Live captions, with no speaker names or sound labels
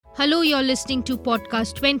Hello, you're listening to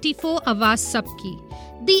podcast 24 Awaaz Sabki.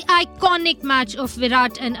 The iconic match of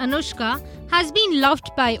Virat and Anushka has been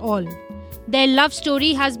loved by all. Their love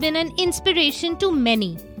story has been an inspiration to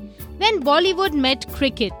many. When Bollywood met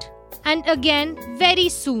cricket, and again very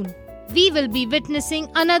soon, we will be witnessing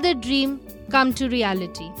another dream come to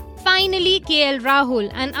reality. Finally,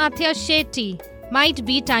 Rahul and Athiya Shetty might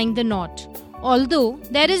be tying the knot. Although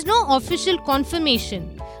there is no official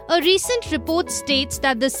confirmation, a recent report states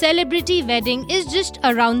that the celebrity wedding is just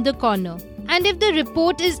around the corner. And if the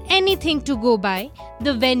report is anything to go by,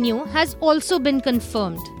 the venue has also been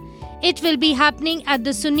confirmed. It will be happening at the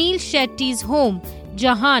Sunil Shetty's home,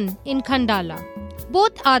 Jahan, in Khandala.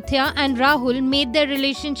 Both Athiya and Rahul made their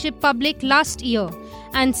relationship public last year,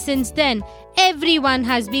 and since then, everyone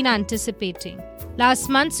has been anticipating. Last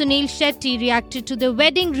month, Sunil Shetty reacted to the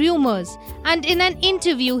wedding rumours, and in an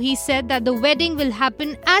interview, he said that the wedding will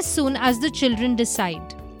happen as soon as the children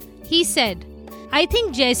decide. He said, I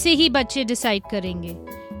think जैसे ही बच्चे decide करेंगे.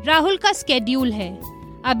 राहुल का schedule है.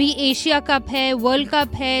 अभी Asia cup है, world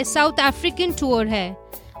cup है, south African tour है,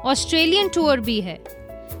 Australian tour भी है.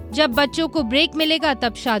 जब बच्चों को ब्रेक मिलेगा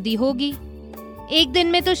तब शादी होगी. एक दिन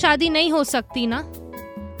में तो शादी नहीं हो सकती ना.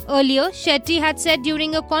 Earlier, Shetty had said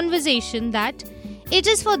during a conversation that it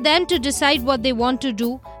is for them to decide what they want to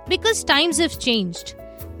do because times have changed.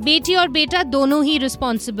 बेटी और बेटा दोनों ही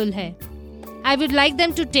responsible है. I would like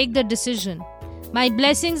them to take the decision. My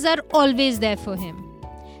blessings are always there for him.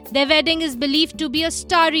 Their wedding is believed to be a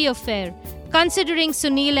starry affair, considering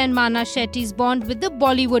Sunil and Mana Shetty's bond with the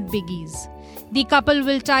Bollywood biggies. The couple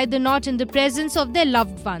will tie the knot in the presence of their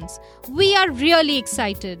loved ones. We are really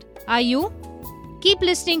excited. Are you? Keep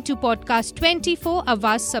listening to podcast 24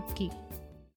 Awaaz Sabki.